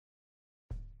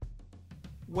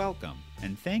Welcome,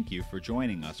 and thank you for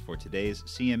joining us for today's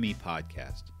CME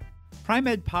podcast.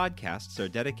 Pri-Med podcasts are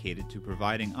dedicated to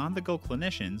providing on-the-go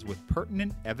clinicians with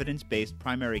pertinent, evidence-based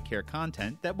primary care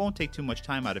content that won't take too much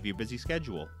time out of your busy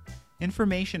schedule.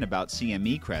 Information about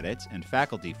CME credits and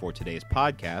faculty for today's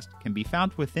podcast can be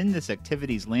found within this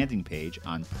activity's landing page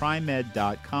on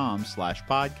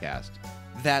primed.com/podcast.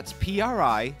 That's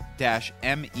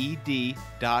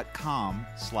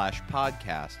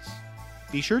pri-med.com/podcasts.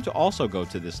 Be sure to also go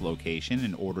to this location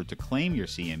in order to claim your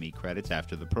CME credits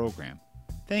after the program.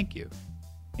 Thank you,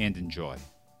 and enjoy.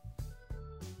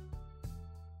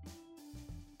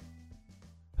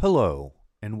 Hello,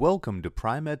 and welcome to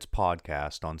Pri-Med's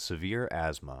podcast on severe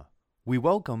asthma. We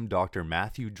welcome Dr.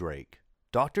 Matthew Drake.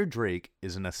 Dr. Drake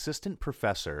is an assistant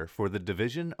professor for the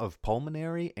Division of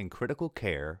Pulmonary and Critical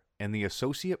Care and the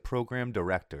Associate Program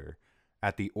Director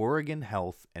at the Oregon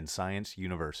Health and Science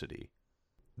University.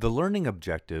 The learning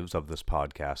objectives of this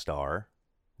podcast are: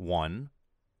 1.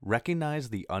 Recognize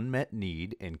the unmet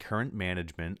need in current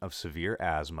management of severe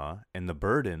asthma and the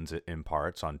burdens it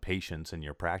imparts on patients in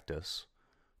your practice.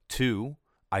 2.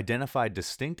 Identify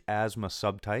distinct asthma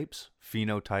subtypes,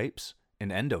 phenotypes,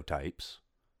 and endotypes.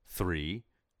 3.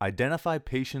 Identify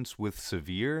patients with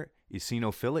severe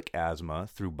eosinophilic asthma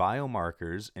through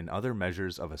biomarkers and other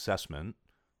measures of assessment.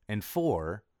 And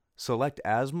 4. Select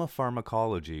asthma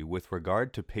pharmacology with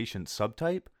regard to patient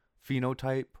subtype,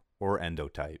 phenotype, or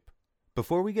endotype.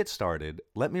 Before we get started,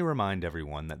 let me remind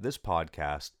everyone that this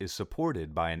podcast is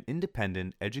supported by an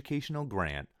independent educational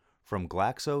grant from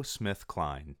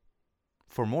GlaxoSmithKline.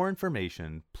 For more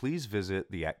information, please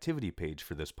visit the activity page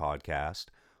for this podcast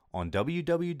on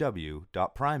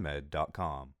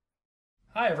www.primed.com.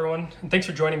 Hi everyone, and thanks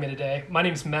for joining me today. My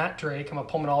name is Matt Drake. I'm a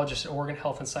pulmonologist at Oregon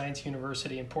Health and Science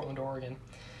University in Portland, Oregon.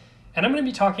 And I'm going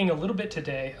to be talking a little bit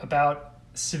today about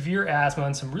severe asthma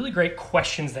and some really great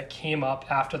questions that came up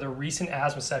after the recent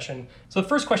asthma session. So the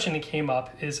first question that came up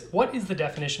is, what is the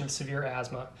definition of severe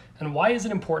asthma, and why is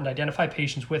it important to identify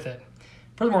patients with it?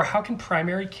 Furthermore, how can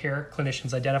primary care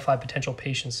clinicians identify potential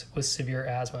patients with severe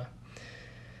asthma?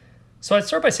 So I'd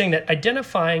start by saying that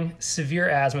identifying severe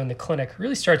asthma in the clinic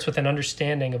really starts with an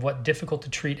understanding of what difficult to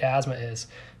treat asthma is,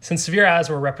 since severe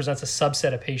asthma represents a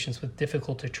subset of patients with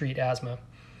difficult to treat asthma.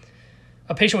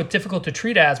 A patient with difficult to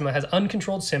treat asthma has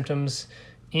uncontrolled symptoms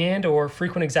and or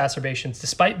frequent exacerbations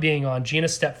despite being on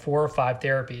GNS step 4 or 5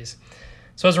 therapies.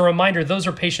 So as a reminder, those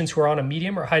are patients who are on a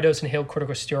medium or high dose inhaled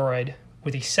corticosteroid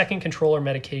with a second controller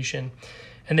medication,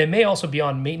 and they may also be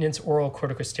on maintenance oral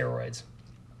corticosteroids.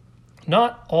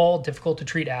 Not all difficult to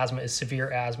treat asthma is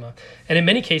severe asthma, and in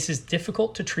many cases,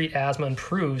 difficult to treat asthma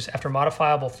improves after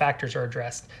modifiable factors are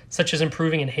addressed, such as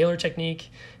improving inhaler technique,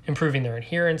 improving their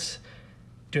adherence,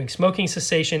 doing smoking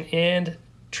cessation, and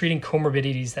treating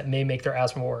comorbidities that may make their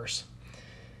asthma worse.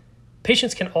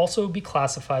 Patients can also be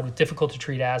classified with difficult to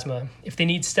treat asthma if they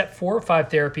need step 4 or 5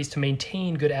 therapies to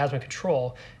maintain good asthma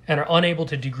control and are unable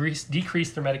to decrease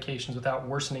their medications without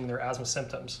worsening their asthma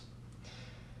symptoms.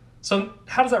 So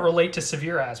how does that relate to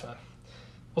severe asthma?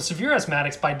 Well, severe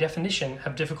asthmatics by definition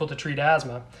have difficult to treat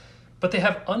asthma, but they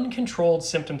have uncontrolled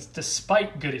symptoms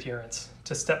despite good adherence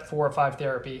to step 4 or 5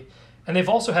 therapy, and they've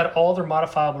also had all their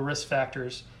modifiable risk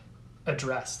factors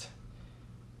addressed.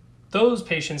 Those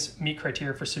patients meet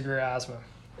criteria for severe asthma.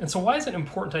 And so why is it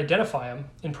important to identify them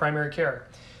in primary care?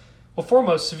 Well,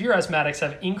 foremost, severe asthmatics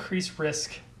have increased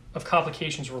risk of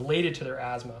complications related to their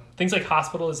asthma, things like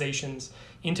hospitalizations,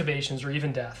 intubations, or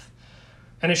even death.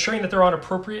 And ensuring that they're on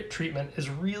appropriate treatment is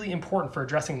really important for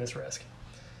addressing this risk.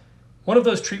 One of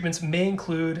those treatments may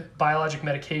include biologic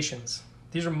medications.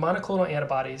 These are monoclonal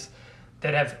antibodies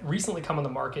that have recently come on the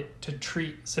market to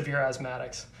treat severe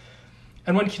asthmatics.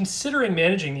 And when considering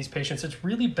managing these patients, it's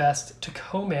really best to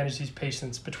co-manage these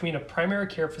patients between a primary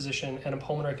care physician and a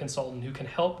pulmonary consultant who can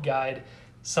help guide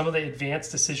some of the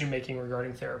advanced decision-making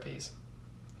regarding therapies.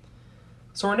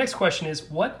 So our next question is,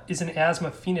 what is an asthma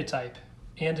phenotype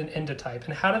and an endotype,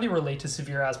 and how do they relate to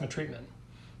severe asthma treatment?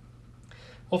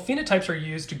 Well, phenotypes are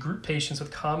used to group patients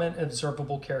with common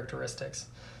observable characteristics.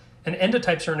 And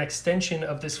endotypes are an extension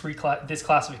of this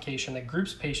classification that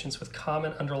groups patients with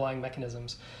common underlying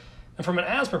mechanisms. And from an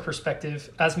asthma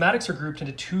perspective, asthmatics are grouped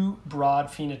into 2 broad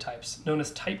phenotypes, known as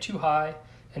type 2 high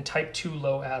and type 2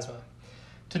 low asthma.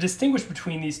 To distinguish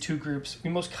between these 2 groups,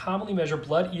 we most commonly measure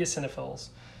blood eosinophils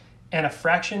and a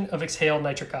fraction of exhaled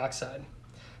nitric oxide.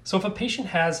 So if a patient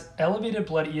has elevated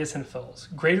blood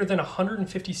eosinophils, greater than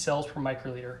 150 cells per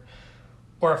microliter,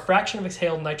 or a fraction of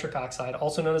exhaled nitric oxide,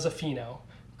 also known as a FeNO,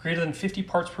 greater than 50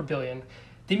 parts per billion,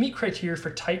 they meet criteria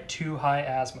for type 2 high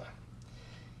asthma.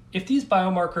 If these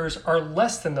biomarkers are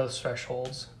less than those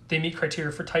thresholds, they meet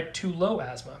criteria for type 2 low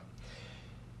asthma.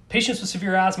 Patients with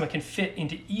severe asthma can fit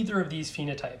into either of these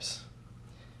phenotypes.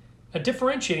 Now,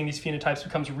 differentiating these phenotypes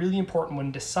becomes really important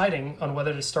when deciding on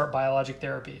whether to start biologic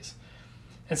therapies.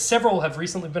 And several have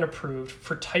recently been approved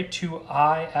for type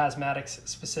 2I asthmatics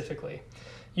specifically.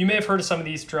 You may have heard of some of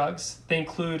these drugs. They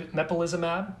include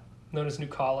mepolizumab, known as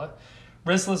Nucala,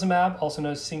 reslizumab, also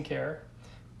known as Sinclair,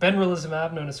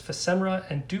 benralizumab, known as Fasenra,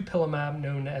 and dupilumab,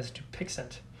 known as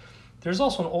Dupixent. There's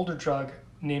also an older drug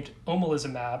named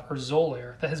omalizumab, or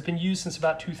Xolair, that has been used since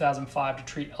about 2005 to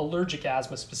treat allergic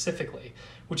asthma specifically,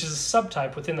 which is a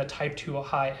subtype within the type 2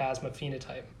 high asthma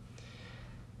phenotype.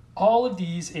 All of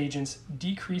these agents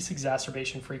decrease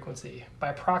exacerbation frequency by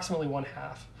approximately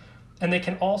 1/2, and they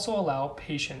can also allow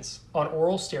patients on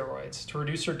oral steroids to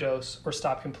reduce their dose or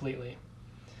stop completely.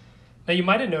 Now, you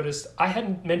might have noticed I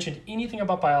hadn't mentioned anything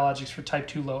about biologics for type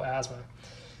 2 low asthma.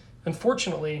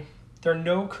 Unfortunately, there are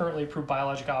no currently approved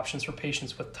biologic options for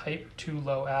patients with type 2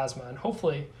 low asthma, and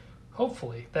hopefully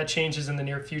that changes in the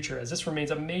near future, as this remains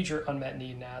a major unmet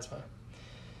need in asthma.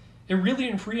 It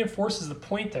really reinforces the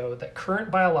point, though, that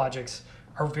current biologics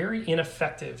are very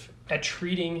ineffective at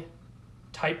treating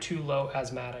type 2 low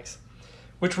asthmatics,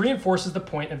 which reinforces the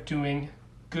point of doing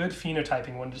good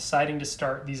phenotyping when deciding to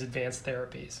start these advanced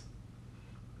therapies.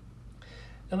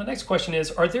 Now, the next question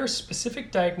is, are there specific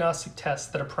diagnostic tests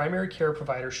that a primary care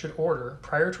provider should order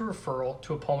prior to referral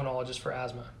to a pulmonologist for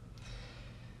asthma?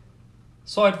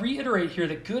 So I'd reiterate here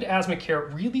that good asthma care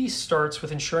really starts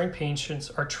with ensuring patients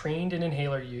are trained in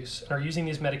inhaler use and are using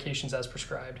these medications as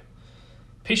prescribed.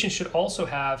 Patients should also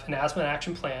have an asthma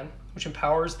action plan, which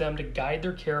empowers them to guide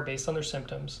their care based on their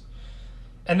symptoms.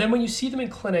 And then when you see them in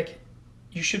clinic,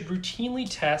 you should routinely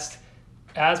test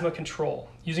asthma control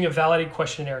using a validated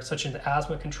questionnaire such as an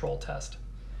asthma control test.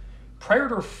 Prior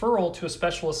to referral to a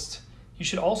specialist, you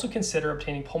should also consider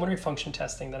obtaining pulmonary function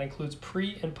testing that includes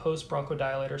pre- and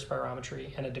post-bronchodilator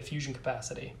spirometry and a diffusion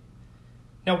capacity.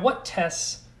 Now, what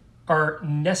tests are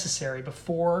necessary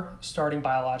before starting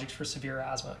biologics for severe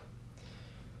asthma?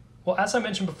 Well, as I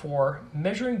mentioned before,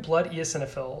 measuring blood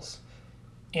eosinophils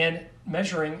and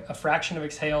measuring a fraction of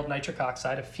exhaled nitric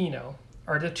oxide, of FeNO,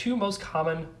 are the two most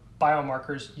common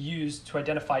biomarkers used to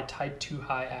identify type 2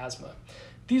 high asthma.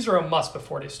 These are a must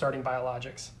before starting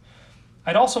biologics.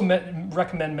 I'd also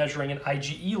recommend measuring an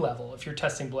IgE level if you're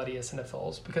testing blood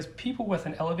eosinophils, because people with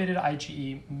an elevated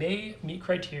IgE may meet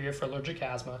criteria for allergic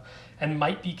asthma and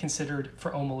might be considered for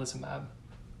omalizumab.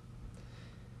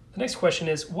 The next question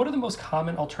is, what are the most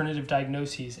common alternative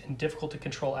diagnoses in difficult to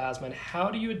control asthma, and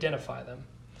how do you identify them?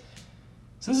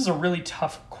 So this is a really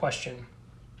tough question,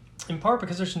 in part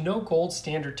because there's no gold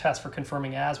standard test for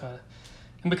confirming asthma,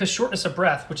 and because shortness of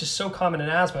breath, which is so common in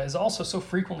asthma, is also so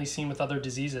frequently seen with other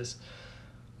diseases.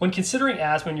 When considering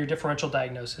asthma in your differential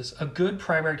diagnosis, a good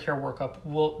primary care workup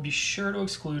will be sure to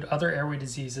exclude other airway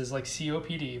diseases like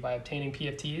COPD by obtaining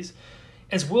PFTs,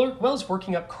 as well as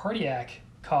working up cardiac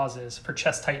causes for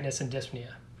chest tightness and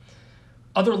dyspnea.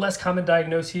 Other less common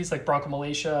diagnoses like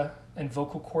bronchomalacia and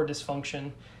vocal cord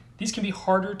dysfunction, these can be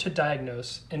harder to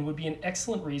diagnose and would be an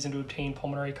excellent reason to obtain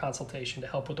pulmonary consultation to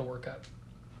help with the workup.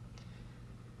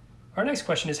 Our next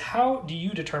question is, how do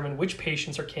you determine which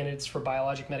patients are candidates for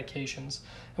biologic medications,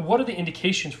 and what are the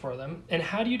indications for them, and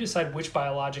how do you decide which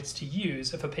biologics to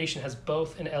use if a patient has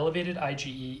both an elevated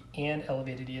IgE and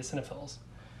elevated eosinophils?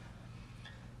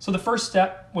 So the first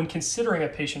step when considering a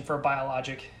patient for a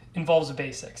biologic involves the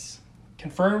basics.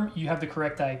 Confirm you have the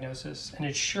correct diagnosis and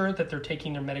ensure that they're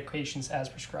taking their medications as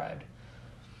prescribed.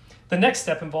 The next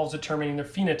step involves determining their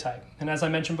phenotype, and as I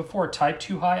mentioned before, type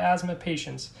 2 high asthma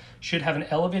patients should have an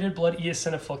elevated blood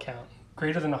eosinophil count,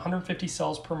 greater than 150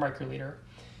 cells per microliter,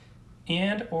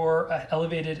 and or an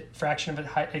elevated fraction of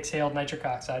exhaled nitric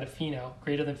oxide, of FeNO,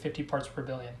 greater than 50 parts per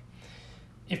billion.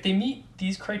 If they meet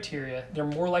these criteria, they're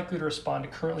more likely to respond to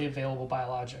currently available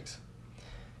biologics.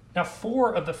 Now,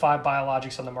 4 of the 5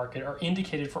 biologics on the market are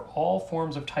indicated for all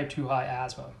forms of type 2 high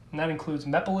asthma, and that includes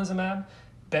mepolizumab,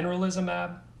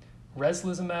 benralizumab,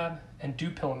 reslizumab, and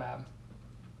dupilumab.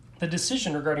 The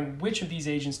decision regarding which of these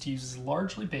agents to use is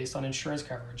largely based on insurance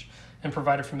coverage and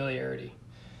provider familiarity.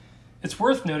 It's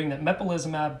worth noting that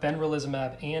mepolizumab,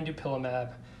 benralizumab, and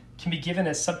dupilumab can be given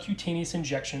as subcutaneous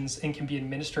injections and can be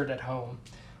administered at home,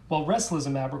 while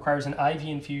reslizumab requires an IV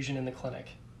infusion in the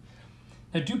clinic.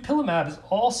 Now, dupilumab is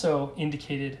also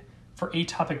indicated for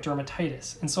atopic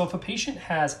dermatitis, and so if a patient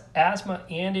has asthma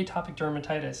and atopic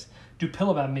dermatitis,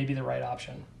 dupilumab may be the right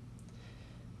option.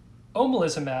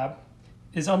 Omalizumab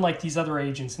is unlike these other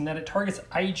agents in that it targets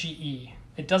IgE.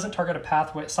 It doesn't target a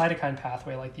cytokine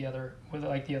pathway like the other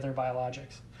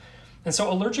biologics. And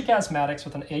so allergic asthmatics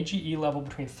with an IgE level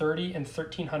between 30 and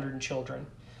 1300 in children,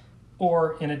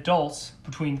 or in adults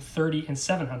between 30 and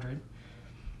 700,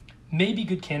 may be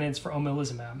good candidates for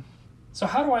omalizumab. So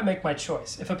how do I make my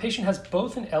choice? If a patient has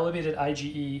both an elevated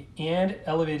IgE and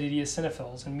elevated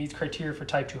eosinophils and meets criteria for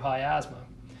type 2 high asthma,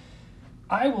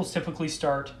 I will typically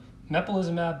start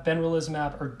mepolizumab,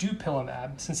 benralizumab, or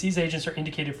dupilumab, since these agents are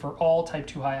indicated for all type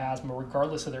 2 high asthma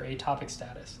regardless of their atopic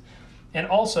status. And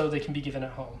also they can be given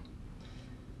at home.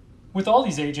 With all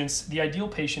these agents, the ideal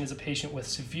patient is a patient with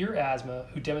severe asthma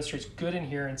who demonstrates good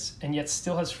adherence and yet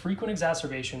still has frequent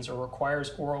exacerbations or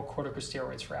requires oral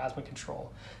corticosteroids for asthma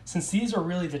control, since these are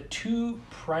really the two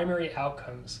primary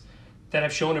outcomes that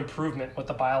have shown improvement with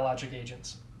the biologic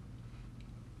agents.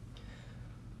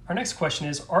 Our next question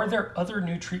is, are there other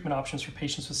new treatment options for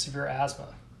patients with severe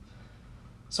asthma?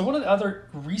 So one of the other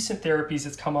recent therapies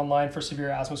that's come online for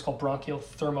severe asthma is called bronchial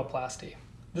thermoplasty.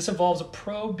 This involves a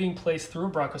probe being placed through a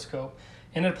bronchoscope,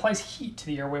 and it applies heat to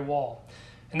the airway wall.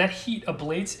 And that heat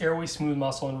ablates airway smooth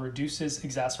muscle and reduces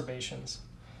exacerbations.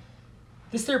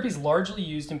 This therapy is largely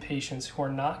used in patients who are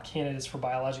not candidates for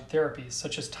biologic therapies,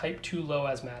 such as type 2 low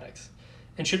asthmatics,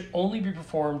 and should only be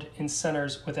performed in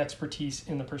centers with expertise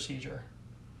in the procedure.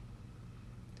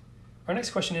 Our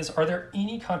next question is, are there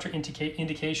any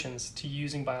contraindications to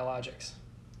using biologics?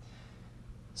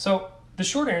 So the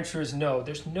short answer is no.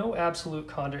 There's no absolute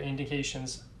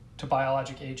contraindications to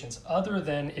biologic agents other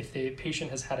than if the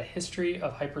patient has had a history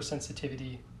of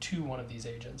hypersensitivity to one of these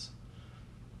agents.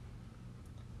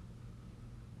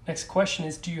 Next question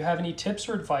is, do you have any tips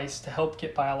or advice to help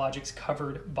get biologics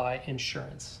covered by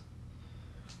insurance?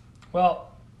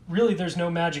 Well, really, there's no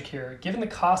magic here. Given the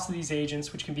cost of these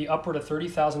agents, which can be upward of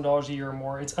 $30,000 a year or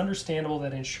more, it's understandable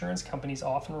that insurance companies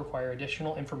often require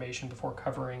additional information before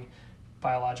covering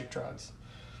biologic drugs.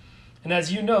 And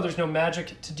as you know, there's no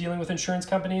magic to dealing with insurance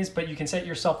companies, but you can set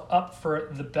yourself up for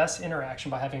the best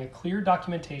interaction by having a clear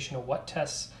documentation of what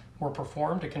tests were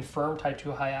performed to confirm type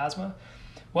 2 high asthma,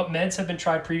 what meds have been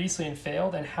tried previously and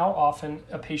failed, and how often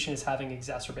a patient is having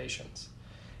exacerbations.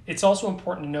 It's also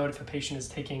important to note if a patient is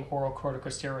taking oral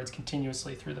corticosteroids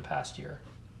continuously through the past year.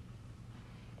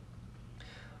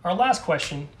 Our last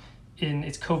question, and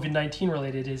it's COVID-19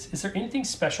 related, is there anything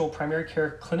special primary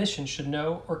care clinicians should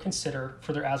know or consider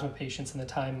for their asthma patients in the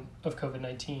time of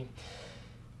COVID-19?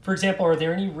 For example, are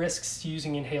there any risks to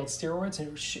using inhaled steroids,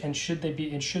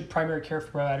 and should primary care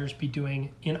providers be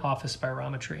doing in-office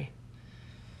spirometry?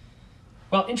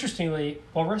 Well, interestingly,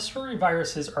 while respiratory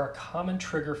viruses are a common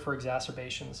trigger for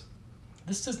exacerbations,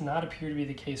 this does not appear to be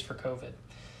the case for COVID.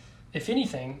 If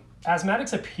anything,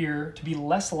 asthmatics appear to be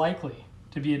less likely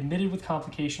to be admitted with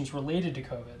complications related to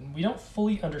COVID, and we don't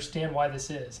fully understand why this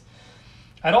is.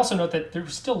 I'd also note that they're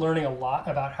still learning a lot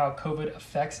about how COVID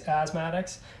affects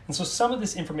asthmatics, and so some of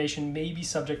this information may be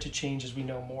subject to change as we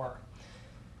know more.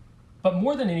 But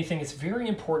more than anything, it's very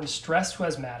important to stress to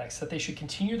asthmatics that they should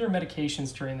continue their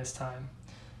medications during this time,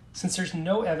 since there's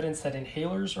no evidence that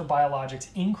inhalers or biologics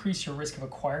increase your risk of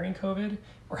acquiring COVID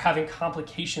or having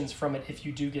complications from it if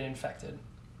you do get infected.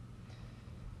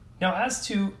 Now, as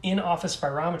to in-office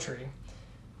spirometry,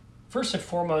 first and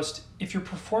foremost, if you're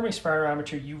performing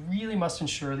spirometry, you really must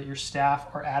ensure that your staff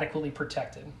are adequately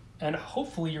protected, and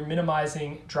hopefully you're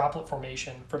minimizing droplet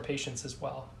formation from patients as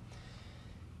well.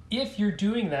 If you're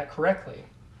doing that correctly,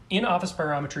 in-office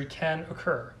spirometry can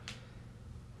occur.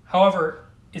 However,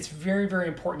 it's very, very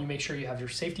important you make sure you have your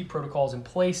safety protocols in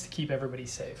place to keep everybody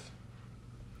safe.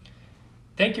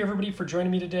 Thank you, everybody, for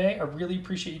joining me today. I really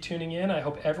appreciate you tuning in. I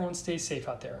hope everyone stays safe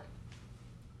out there.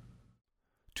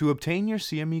 To obtain your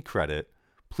CME credit,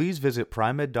 please visit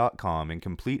Pri-Med.com and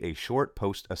complete a short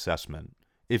post-assessment.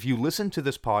 If you listen to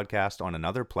this podcast on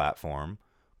another platform,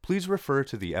 please refer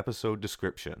to the episode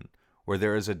description, where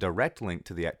there is a direct link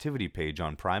to the activity page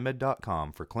on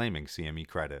Pri-Med.com for claiming CME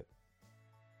credit.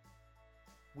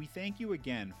 We thank you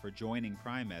again for joining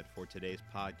Pri-Med for today's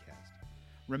podcast.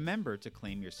 Remember to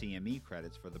claim your CME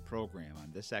credits for the program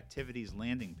on this activity's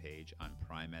landing page on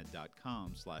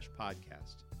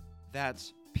Pri-Med.com/podcast.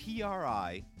 That's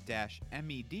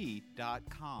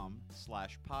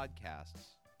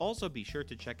PRI-MED.com/podcasts. Also be sure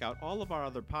to check out all of our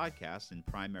other podcasts and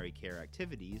primary care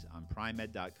activities on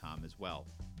Pri-Med.com as well.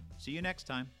 See you next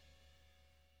time.